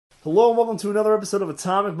Hello and welcome to another episode of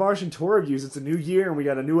Atomic Martian Toy Reviews. It's a new year and we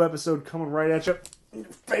got a new episode coming right at you in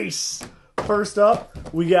your face. First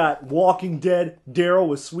up, we got Walking Dead Daryl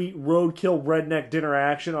with sweet roadkill redneck dinner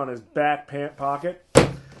action on his back pant pocket.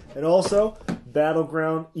 And also,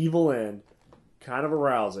 Battleground Evil End. Kind of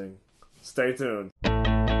arousing. Stay tuned.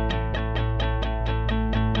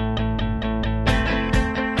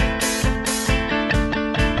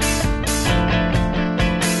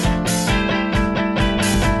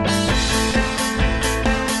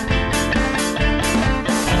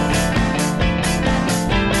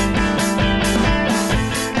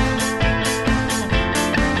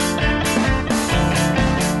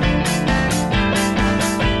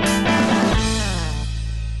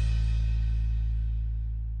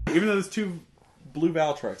 Even though there's 2 blue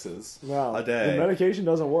Valtrexes a day. The medication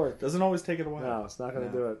doesn't work. Doesn't always take it away. No, it's not going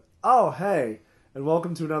to do it. Oh, hey. And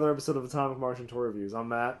welcome to another episode of Atomic Martian Toy Reviews. I'm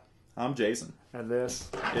Matt. I'm Jason. And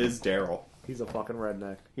this is Daryl. He's a fucking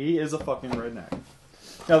redneck. He is a fucking redneck.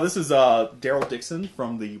 Now, this is Daryl Dixon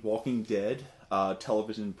from the Walking Dead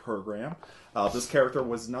television program. This character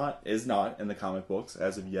is not in the comic books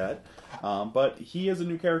as of yet, but he is a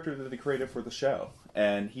new character that they created for the show.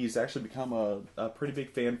 And he's actually become a pretty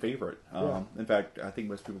big fan favorite. In fact, I think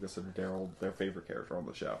most people consider Daryl their favorite character on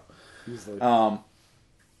the show. Easily.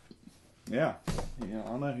 Yeah, I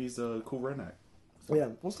don't know. He's a cool redneck. So. Yeah,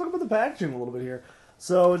 let's talk about the packaging a little bit here.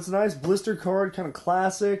 So it's a nice blister card, kind of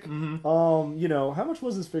classic. Mm-hmm. How much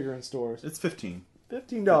was this figure in stores? It's $15.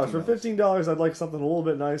 $15. For $15, I'd like something a little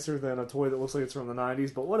bit nicer than a toy that looks like it's from the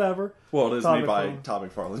 90s, but whatever. Well, it is made by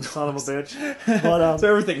AtomicMartians. Son of a bitch. But, so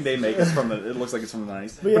everything they make is from it looks like it's from the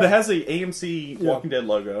 90s. But it has the AMC Walking Dead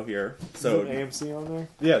logo here. So is it AMC on there?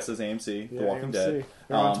 Yeah, it says AMC, The Walking AMC. Dead.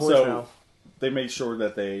 They're on toys now. They made sure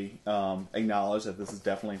that they acknowledge that this is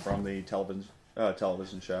definitely from the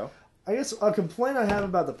television show. I guess a complaint I have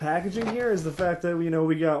about the packaging here is the fact that,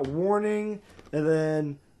 we got warning, and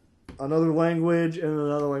then another language, and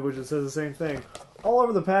another language that says the same thing. All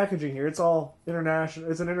over the packaging here, it's all international.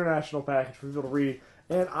 It's an international package for people to read.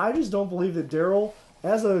 And I just don't believe that Daryl,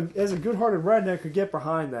 as a good-hearted redneck, could get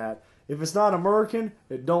behind that. If it's not American,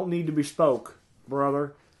 it don't need to be spoke,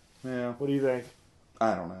 brother. Yeah. What do you think?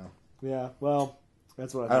 I don't know. Yeah, well,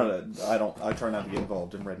 that's what I think. I try not to get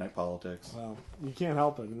involved in redneck politics. Well, you can't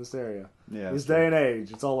help it in this area. Yeah. This day and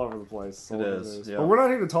age, it's all over the place. It is. Yeah. But we're not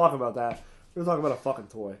here to talk about that. We're going to talk about a fucking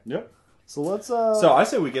toy. Yep. So let's... So I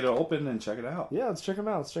say we get it open and check it out. Yeah, let's check them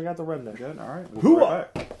out. Let's check out the redneck. Good. All right. We'll be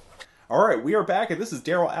right back. All right, we are back, and this is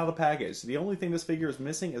Daryl out of the package. The only thing this figure is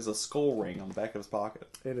missing is a skull ring on the back of his pocket.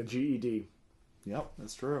 And a GED. Yep,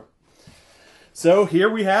 that's true. So here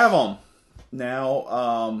we have him.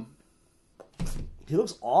 Now, he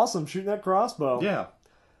looks awesome shooting that crossbow. Yeah,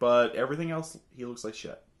 but everything else, he looks like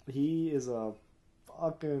shit. He is a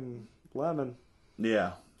fucking lemon.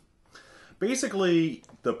 Yeah. Basically,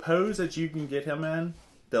 the pose that you can get him in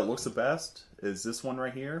that looks the best is this one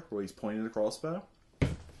right here, where he's pointing the crossbow.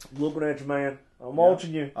 Looking at you, man. I'm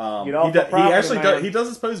watching you. Get off the property, he actually man. He does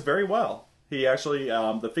this pose very well. He actually,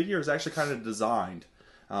 the figure is actually kind of designed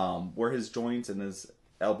where his joints and his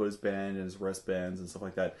elbows bend and his wrist bends and stuff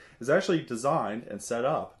like that is actually designed and set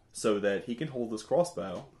up so that he can hold this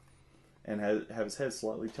crossbow and have his head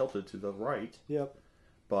slightly tilted to the right. Yep.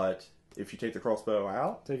 But if you take the crossbow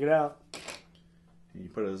out, take it out, and you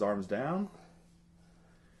put his arms down,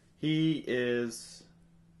 he is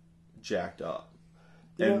jacked up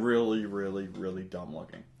and really, really, really dumb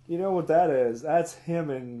looking. You know what that is? That's him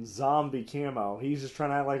in zombie camo. He's just trying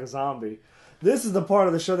to act like a zombie. This is the part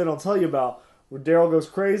of the show they don't tell you about, where Daryl goes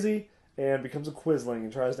crazy and becomes a quisling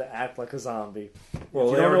and tries to act like a zombie.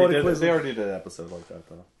 Well, they already did an episode like that,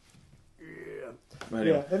 though. Yeah.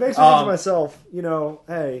 Anyway. Yeah, it makes me think to myself,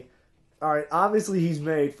 hey, all right, obviously he's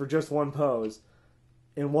made for just one pose,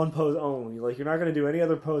 and one pose only. Like, you're not going to do any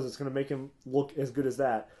other pose that's going to make him look as good as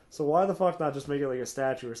that. So why the fuck not just make it like a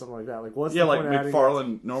statue or something like that? Like, what's the point of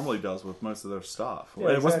Mcfarlane normally does with most of their stuff. Yeah,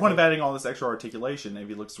 exactly. What's the point of adding all this extra articulation if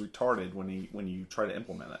he looks retarded when you try to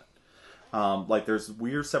implement it? Like, there's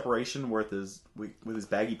weird separation with his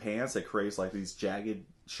baggy pants that creates like these jagged,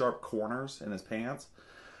 sharp corners in his pants.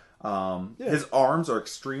 His arms are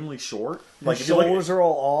extremely short. His shoulders are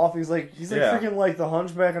all off. He's like freaking like the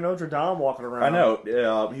Hunchback of Notre Dame walking around. I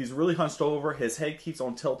know. He's really hunched over. His head keeps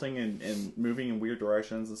on tilting and moving in weird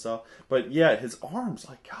directions and stuff. But yeah, his arms,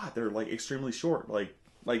 like, God, they're like extremely short. Like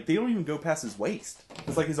they don't even go past his waist.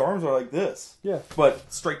 It's like his arms are like this. Yeah.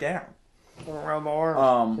 But straight down. Around the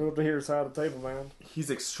arms. Go up to here side of the table, man. He's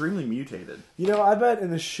extremely mutated. I bet in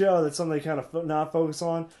the show that's something they kind of not focus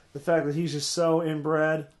on. The fact that he's just so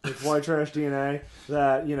inbred with white trash DNA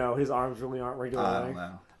that, his arms really aren't regular. I don't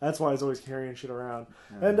know. That's why he's always carrying shit around.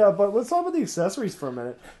 Yeah. And but let's talk about the accessories for a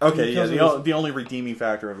minute. Okay, yeah, the only redeeming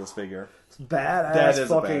factor of this figure. It's badass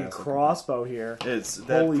fucking crossbow here. That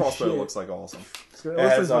Holy crossbow shit. Looks like awesome. It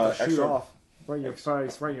looks like shoot off right in your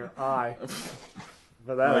face, right in your eye.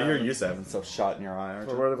 For that, well, you're used to having stuff shot in your eye, aren't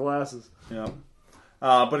you? Wear the glasses. Yeah.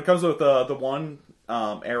 But it comes with the one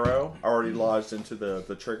arrow already lodged into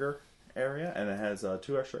the trigger area, and it has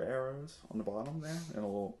 2 extra arrows on the bottom there, and a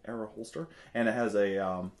little arrow holster, and it has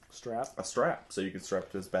a strap, so you can strap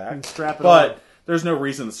it to his back. But there's no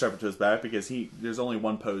reason to strap it to his back because there's only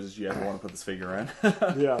one pose you ever want to put this figure in.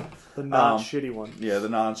 Yeah, the non-shitty one. Yeah, the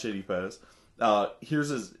non-shitty pose.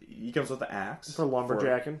 He comes with the axe for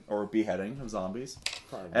lumberjacking or beheading of zombies,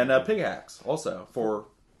 and a pickaxe also for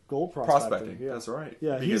gold prospecting. Yeah. That's right.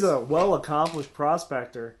 Yeah, he's a well-accomplished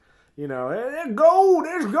prospector. You know, there's gold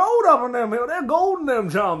up in them hills. There's gold in them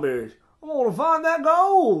zombies. I'm going to find that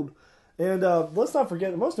gold. And let's not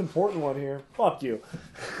forget the most important one here. Fuck you.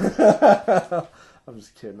 I'm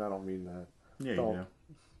just kidding. I don't mean that. Yeah, you do.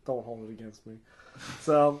 Don't hold it against me.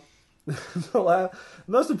 So, the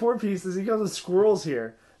most important piece is he comes with squirrels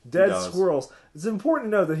here. Dead squirrels. It's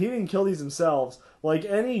important to note that he didn't kill these himself. Like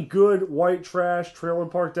any good white trash trailer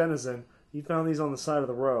park denizen, he found these on the side of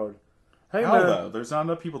the road. Hey, how, though? There's not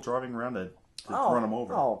enough people driving around to run them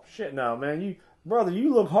over. Oh, shit, no, man. You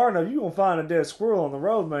look hard enough, you're going to find a dead squirrel on the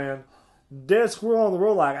road, man. Dead squirrel on the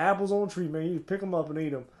road like apples on a tree, man. You pick them up and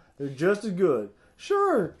eat them. They're just as good.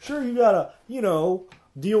 Sure, you got to,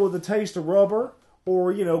 deal with the taste of rubber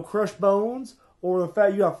or, crushed bones or the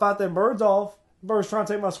fact you got to fight them birds off. Birds trying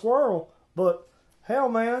to take my squirrel. But, hell,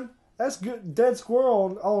 man, that's good. Dead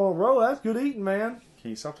squirrel on a road, that's good eating, man.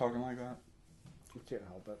 Can you stop talking like that? You can't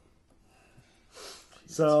help it.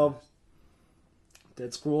 So,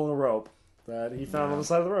 dead squirrel on a rope that he found on the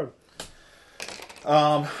side of the road.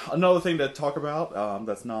 Another thing to talk about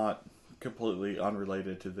that's not completely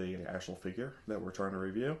unrelated to the actual figure that we're trying to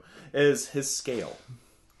review is his scale.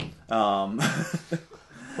 What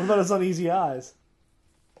about his uneasy eyes?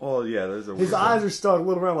 Well, yeah, his eyes are stuck a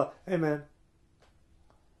little around like, hey man,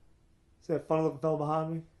 see that funny looking fella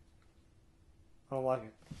behind me? I don't like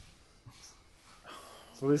it.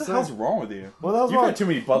 What the hell's wrong with you? You've got too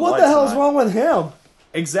many Bud Lights. What the hell's wrong with him?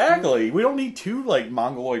 Exactly. We don't need 2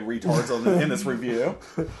 mongoloid retards in this review.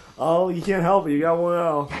 Oh, you can't help it. You got one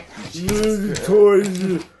out.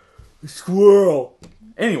 Toys, squirrel.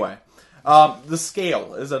 Anyway, the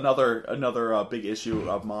scale is another big issue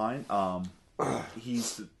of mine. All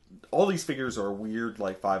these figures are a weird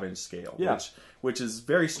 5-inch scale, which is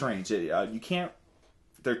very strange. You can't.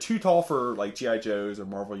 They're too tall for G.I. Joe's or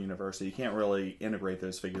Marvel Universe, so you can't really integrate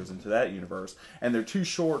those figures into that universe. And they're too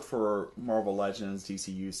short for Marvel Legends,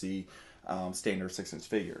 DCUC, standard 6-inch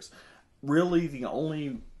figures. Really, the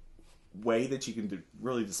only way that you can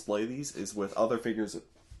really display these is with other figures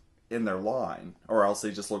in their line, or else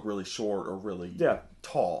they just look really short or really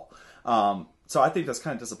tall. So I think that's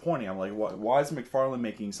kind of disappointing. I'm like, why is Mcfarlane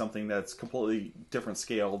making something that's completely different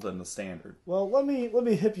scale than the standard? Well, let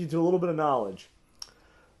me hip you to a little bit of knowledge.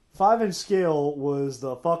 5-inch scale was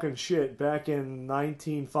the fucking shit back in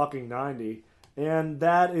 1990, and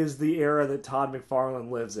that is the era that Todd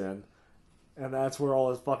McFarlane lives in, and that's where all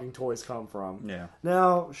his fucking toys come from. Yeah.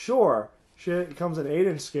 Now, sure, shit comes in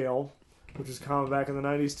 8-inch scale, which is common back in the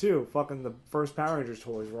 90s too. Fucking the first Power Rangers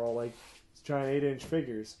toys were all giant 8-inch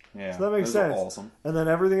figures. Yeah, so that makes sense. Awesome. And then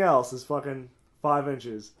everything else is fucking 5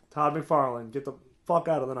 inches. Todd McFarlane, get the fuck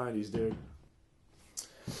out of the 90s, dude.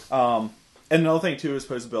 And another thing, too, is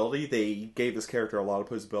posability. They gave this character a lot of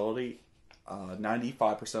posability.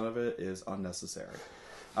 95% of it is unnecessary.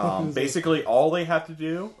 Basically, all they have to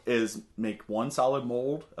do is make one solid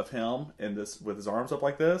mold of him with his arms up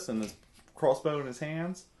like this and his crossbow in his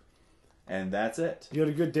hands, and that's it. You got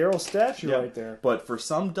a good Daryl statue right there. But for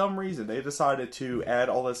some dumb reason, they decided to add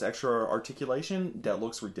all this extra articulation that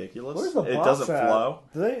looks ridiculous. Where's the box it doesn't flow.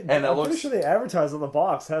 I'm pretty sure they advertise on the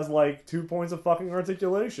box has 2 points of fucking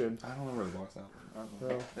articulation. I don't know where the box is. I don't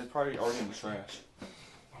know. It's probably already in the trash.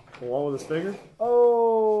 Along with this figure?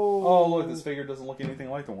 Oh, look, this figure doesn't look anything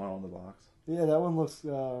like the one on the box. Yeah, that one looks...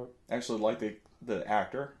 actually like the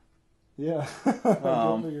actor. Yeah.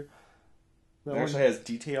 It actually has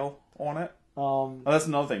detail on it. That's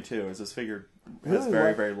another thing, too, is this figure has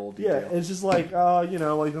very, very little detail. Yeah, it's just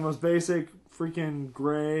the most basic freaking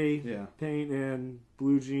gray paint and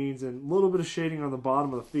blue jeans and a little bit of shading on the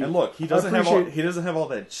bottom of the feet. And look, he doesn't have all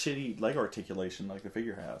that shitty leg articulation like the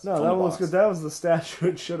figure has. No, that one was good. That was the statue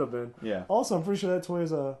it should have been. Yeah. Also, I'm pretty sure that toy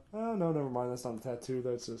is oh no, never mind. That's not a tattoo.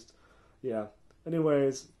 That's just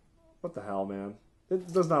Anyways, what the hell, man?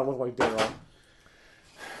 It does not look like Daryl.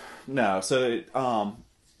 No, so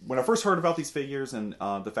when I first heard about these figures and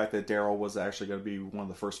the fact that Daryl was actually going to be one of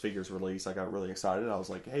the first figures released, I got really excited. I was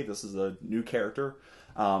like, hey, this is a new character.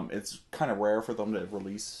 It's kind of rare for them to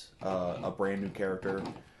release a brand new character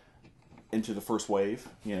into the first wave.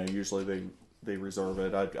 You know, usually they reserve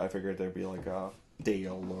it. I figured there'd be like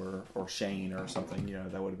Dale or Shane or something. You know,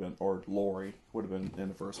 that would have been, or Lori would have been in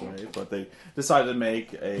the first wave. But they decided to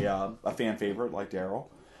make a fan favorite like Daryl.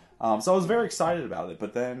 So I was very excited about it.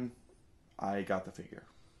 But then I got the figure.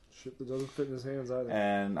 Shit that doesn't fit in his hands either.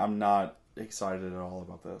 And I'm not excited at all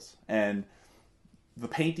about this. And the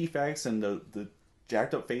paint defects and the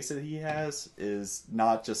jacked up face that he has is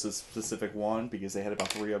not just a specific one, because they had about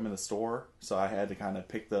 3 of them in the store. So I had to kind of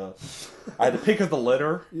pick the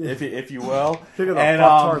litter, if you will. Pick of the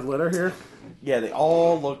Pop-Tart litter here. Yeah, they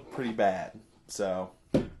all look pretty bad. So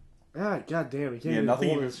God damn, he can't even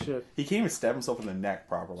hold this shit. He can't even stab himself in the neck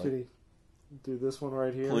properly. Should he do this one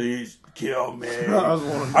right here? Please kill me.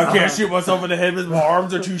 I can't shoot myself in the head because my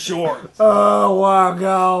arms are too short. Oh, wow,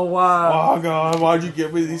 God, wow. Oh, God, why'd you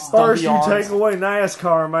give me these stumpy arms? First you take away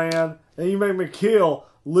NASCAR, man, and you make me kill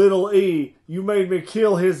Little E. You made me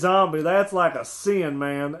kill his zombie. That's like a sin,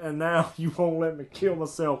 man. And now you won't let me kill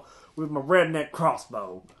myself with my redneck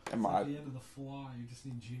crossbow. At the end of the fly, you just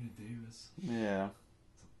need Gina Davis. Yeah.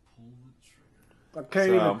 To pull the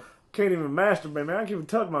trigger. I can't even masturbate, man. I can't even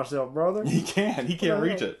tuck myself, brother. He can't. He can't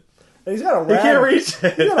reach it. And he's got a He rag. can't reach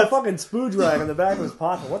it. He's got a fucking spooge rag in the back of his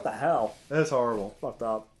pocket. What the hell? That's horrible. Fucked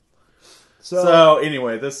up. So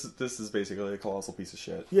anyway, this is basically a colossal piece of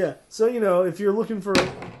shit. Yeah. So, if you're looking for,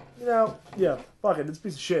 fuck it. It's a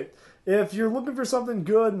piece of shit. If you're looking for something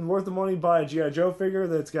good and worth the money, buy a G.I. Joe figure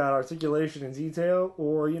that's got articulation and detail,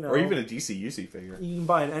 or even a DC-UC figure. You can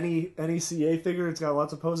buy an NECA figure. It's got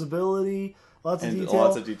lots of posability, lots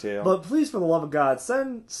of detail. But please, for the love of God,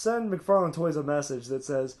 send Mcfarlane Toys a message that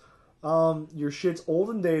says, your shit's old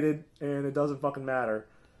and dated, and it doesn't fucking matter.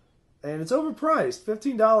 And it's overpriced.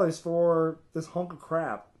 $15 for this hunk of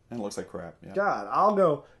crap. And it looks like crap, yeah. God, I'll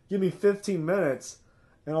go, give me 15 minutes,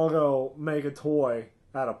 and I'll go make a toy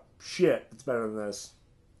out of shit that's better than this.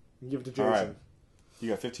 And give it to Jason. All right. You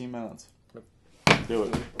got 15 minutes. Do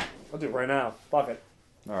it. I'll do it right now. Fuck it.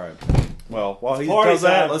 All right. Well, while he does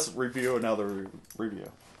that, let's review another review.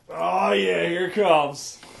 Oh, yeah, here it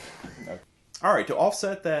comes. Okay. All right, to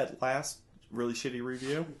offset that last really shitty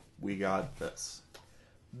review, we got this.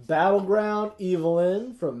 Battleground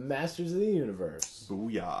Evelyn from Masters of the Universe.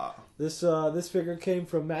 Booyah. This figure came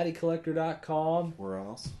from MattyCollector.com. Where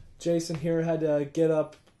else? Jason here had to get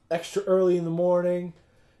up extra early in the morning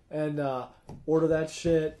and order that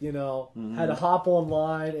shit, Had to hop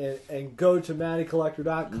online and go to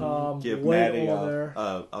MattyCollector.com. Give wait Matty on there.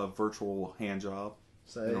 a virtual hand job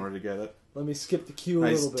in order to get it. Let me skip the queue a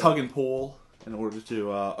nice little bit. Tug and pull in order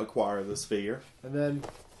to acquire this figure. And then...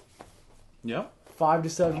 Yep. 5 to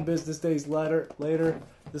 7 business days later,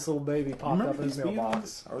 this little baby popped up in his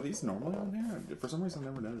mailbox. Are these normally on here? For some reason,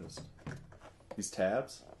 I've never noticed. These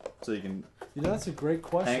tabs, so you can. That's a great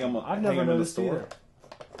question. Hang them. I've never noticed either.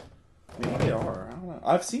 Maybe they are. I don't know.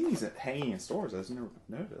 I've seen these hanging in stores. I've never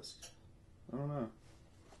noticed. I don't know.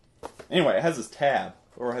 Anyway, it has this tab,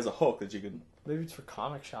 or it has a hook that you can. Maybe it's for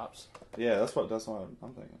comic shops. Yeah, that's what I'm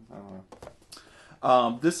thinking. I don't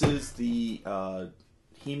know. This is the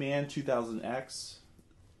He-Man 2000X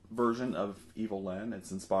version of Evil Len.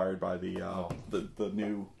 It's inspired by the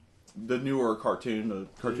newer cartoon, the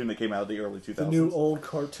cartoon that came out of the early 2000s. The new old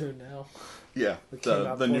cartoon now. Yeah,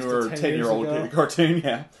 the newer 10-year-old cartoon.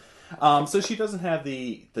 Yeah. So she doesn't have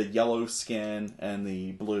the yellow skin and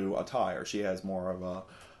the blue attire. She has more of a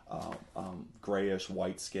grayish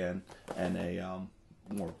white skin and a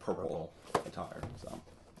more purple attire. So,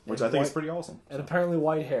 which I think is pretty awesome. And apparently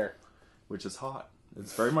white hair, which is hot.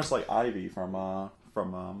 It's very much like Ivy from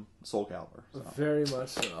Soul Calibur. So. Very much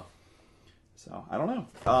so. So I don't know.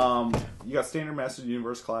 You got standard Masters of the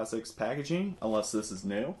Universe Classics packaging, unless this is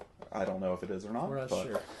new. I don't know if it is or not. We're not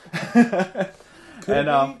sure.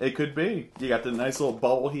 It could be. You got the nice little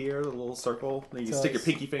bubble here, the little circle. Then you can stick your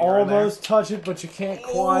pinky finger in there. Almost touch it, but you can't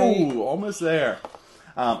quite. Ooh, almost there.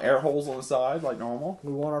 Air holes on the side, like normal.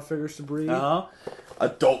 We want our figures to breathe.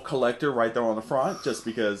 Adult collector right there on the front, just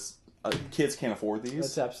because kids can't afford these.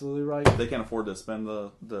 That's absolutely right. They can't afford to spend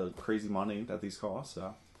the crazy money that these cost.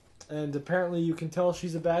 So. And apparently you can tell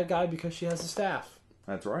she's a bad guy because she has a staff.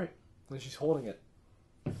 That's right. And she's holding it.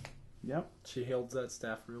 Yep. She holds that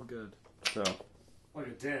staff real good. So. Like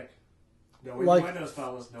a dick. No innuendos,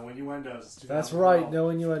 fellas. No innuendos. That's right. No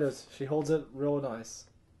innuendos. She holds it real nice.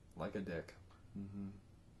 Like a dick. Mm-hmm.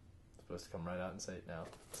 Supposed to come right out and say it now.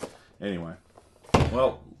 Anyway.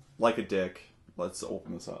 Well, like a dick, let's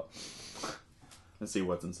open this up. and see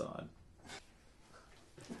what's inside.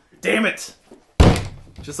 Damn it!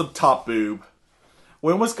 Just some top boob.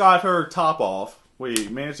 We almost got her top off. We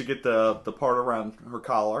managed to get the part around her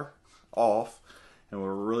collar off, and we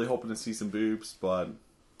were really hoping to see some boobs, but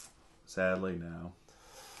sadly, no.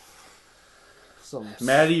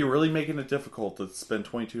 Maddie, you're really making it difficult to spend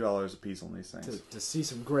 $22 a piece on these things. To see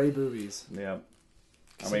some gray boobies. Yeah.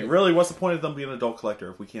 I mean, really, what's the point of them being an adult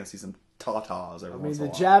collector if we can't see some tatas every once in a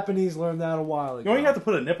while? The Japanese learned that a while ago. You don't even have to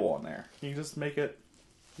put a nipple on there. You can just make it,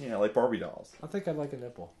 like Barbie dolls. I think I'd like a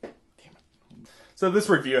nipple. Damn it. So this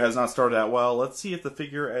review has not started out well. Let's see if the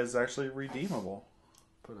figure is actually redeemable.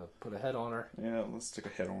 Put a head on her. Yeah, let's stick a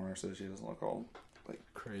head on her so she doesn't look all like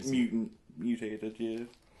crazy, mutated, yeah,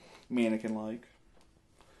 mannequin-like.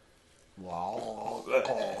 Wow.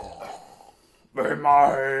 In my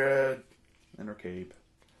head. And her cape.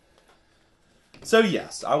 So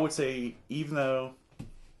yes, I would say even though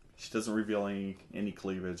she doesn't reveal any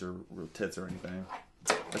cleavage or tits or anything,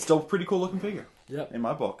 it's still a pretty cool looking figure. Yep. In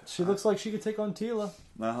my book. She looks like she could take on Tila.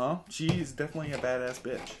 She's definitely a badass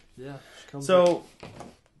bitch. Yeah. She comes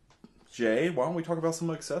Jay, why don't we talk about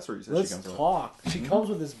some accessories that she comes with? Let's talk. She comes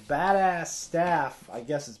with this badass staff. I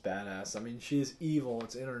guess it's badass. I mean, she is evil.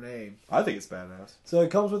 It's in her name. I think it's badass. So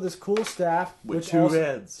it comes with this cool staff. With two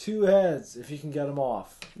heads. Two heads, if you can get them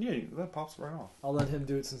off. Yeah, that pops right off. I'll let him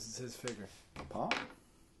do it since it's his figure. Pop.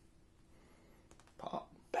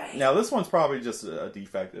 Bang. Now, this one's probably just a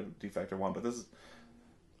defective one, but this is...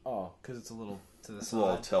 Oh, because it's a little to the it's side. a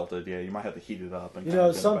little tilted, yeah. You might have to heat it up.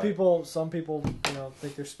 And some people,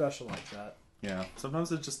 think they're special like that. Yeah,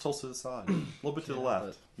 sometimes it just tilts to the side. A little bit to the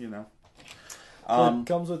left, So it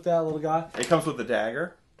comes with that little guy? It comes with the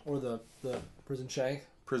dagger. Or the prison shank.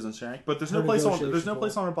 Prison shank. But there's no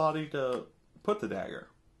place on her body to put the dagger.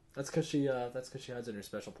 That's because she hides in her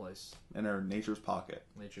special place. In her nature's pocket.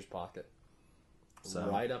 Nature's pocket. So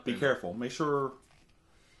right up be careful. Make sure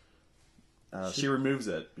she removes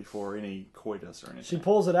it before any coitus or anything. She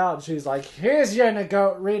pulls it out and she's like, "Here's your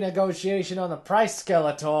renegotiation on the price,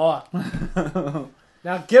 Skeletor.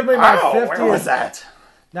 Now give me my 50. Where was that?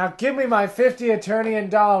 Now give me my 50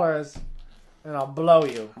 Eternian dollars, and I'll blow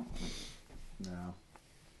you." No,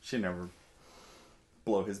 she never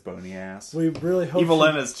blow his bony ass. We really hope.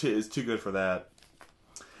 Evelyn is too good for that.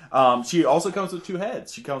 She also comes with two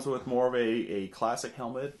heads. She comes with more of a classic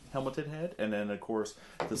helmeted head, and then of course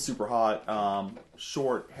the super hot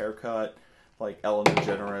short haircut, like Ellen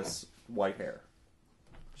DeGeneres white hair.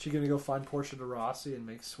 She gonna go find Portia de Rossi and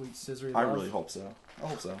make sweet scissory I love? really hope so. I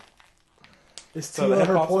hope so. Is Tila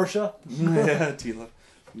her Portia? Yeah, Tila.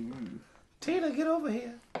 Tila, get over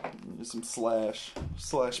here. There's some slash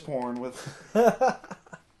porn with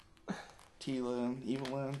Tila and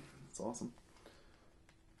Evelyn. It's awesome.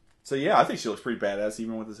 So yeah, I think she looks pretty badass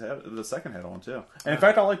even with the second head on too. And in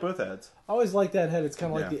fact, I like both heads. I always like that head. It's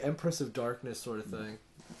kind of like the Empress of Darkness sort of thing.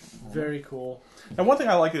 Very cool. And one thing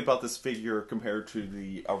I like about this figure compared to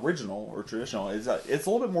the original or traditional is that it's a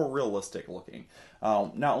little bit more realistic looking.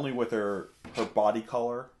 Not only with her body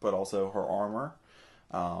color, but also her armor.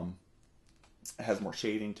 It has more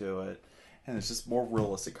shading to it. And it's just more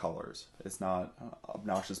realistic colors. It's not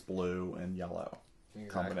obnoxious blue and yellow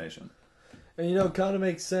combination. And it kind of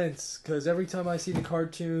makes sense, because every time I see the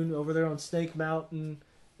cartoon over there on Snake Mountain,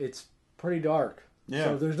 it's pretty dark. Yeah.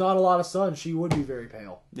 So if there's not a lot of sun, she would be very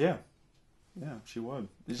pale. Yeah. Yeah, she would.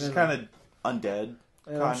 It's just kind of undead,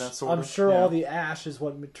 kind of, sort of. I'm sure all the ash is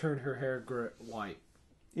what turned her hair white.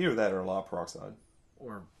 Either that or lava peroxide.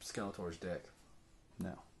 Or Skeletor's dick.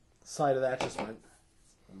 No. The side of that just went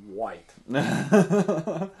white.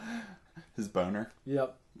 His boner.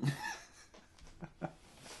 Yep.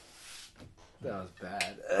 That was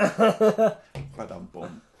bad.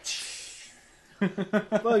 Boom.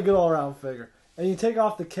 But a good all-around figure. And you take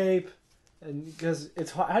off the cape, and because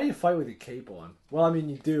it's hard. How do you fight with your cape on? Well, I mean,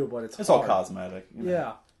 you do, but it's hard. all cosmetic.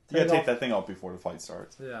 Yeah. You gotta take that thing off before the fight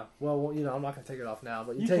starts. Yeah. Well, I'm not gonna take it off now,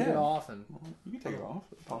 but you take it off and you can take it off.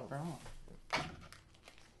 Pop it right off.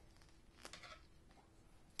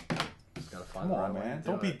 Just gotta find Come on, man.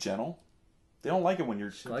 Don't be gentle. They don't like it when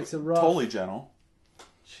you're likes it rough. Totally gentle.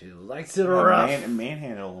 She likes it rough.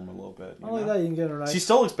 Manhandle them a little bit. Not like that, you can get her nice. She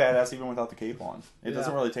still looks badass even without the cape on. It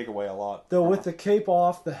doesn't really take away a lot. Though with the cape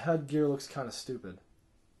off, the headgear looks kind of stupid.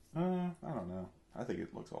 I don't know. I think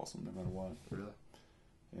it looks awesome no matter what. Really?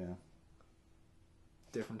 Yeah.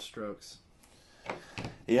 Different strokes.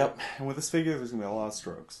 Yep. And with this figure, there's going to be a lot of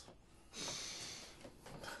strokes.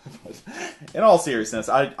 In all seriousness,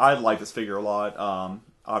 I like this figure a lot.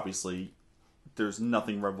 Obviously, there's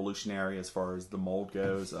nothing revolutionary as far as the mold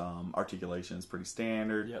goes. Articulation is pretty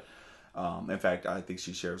standard. Yep. In fact, I think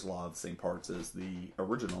she shares a lot of the same parts as the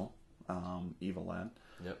original Evelyn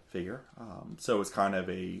figure. So it's kind of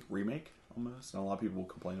a remake almost, and a lot of people will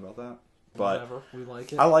complain about that. But Whatever. We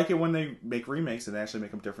like it. I like it when they make remakes and they actually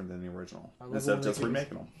make them different than the original instead of just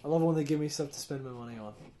remaking them. I love it when they give me stuff to spend my money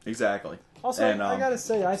on. Exactly. Also, and, I gotta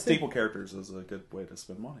say, I think staple characters is a good way to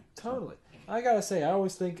spend money. totally. I gotta say, I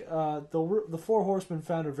always think the Four Horsemen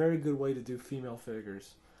found a very good way to do female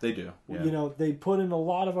figures. They do. Yeah. You know, they put in a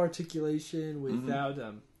lot of articulation without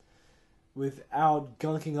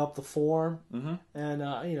gunking up the form, and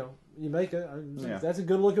you know, you make that's a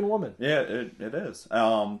good looking woman. Yeah, it is.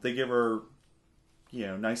 They give her, you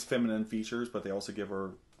know, nice feminine features, but they also give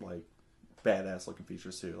her like badass looking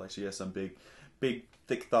features too. Like she has some big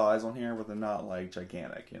thick thighs on here, but they're not like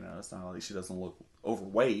gigantic. You know, it's not like she doesn't look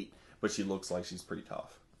overweight, but she looks like she's pretty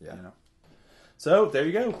tough. Yeah. You know. So there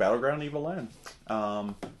you go, Battleground Evelyn.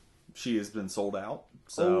 She has been sold out.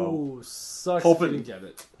 So sucks if you didn't get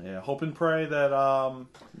it. Yeah, hope and pray that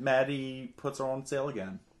Maddie puts her on sale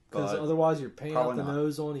again. Because otherwise you're paying out the not.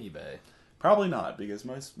 nose on eBay. Probably not, because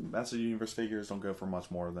most Master Universe figures don't go for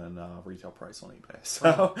much more than retail price on eBay.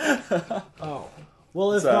 So,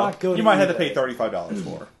 well, if not, go. You might have to pay $35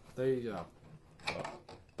 for her. There you go.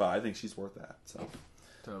 But I think she's worth that. So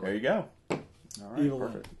Totally. there you go. All right, Evil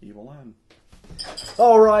perfect. Evil N.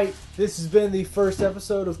 All right, this has been the first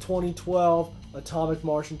episode of 2012 Atomic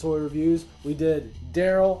Martian Toy Reviews. We did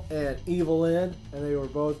Daryl and Evelyn, and they were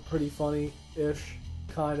both pretty funny-ish,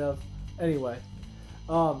 kind of. Anyway,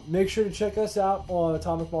 make sure to check us out on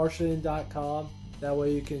AtomicMartian.com. That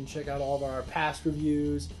way you can check out all of our past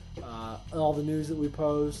reviews, all the news that we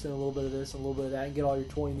post, and a little bit of this and a little bit of that, and get all your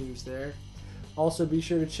toy news there. Also, be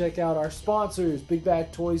sure to check out our sponsors, Big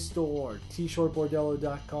Bad Toy Store,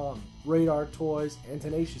 tshortbordello.com, Radar Toys, and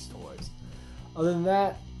Tenacious Toys. Other than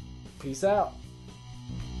that, peace out.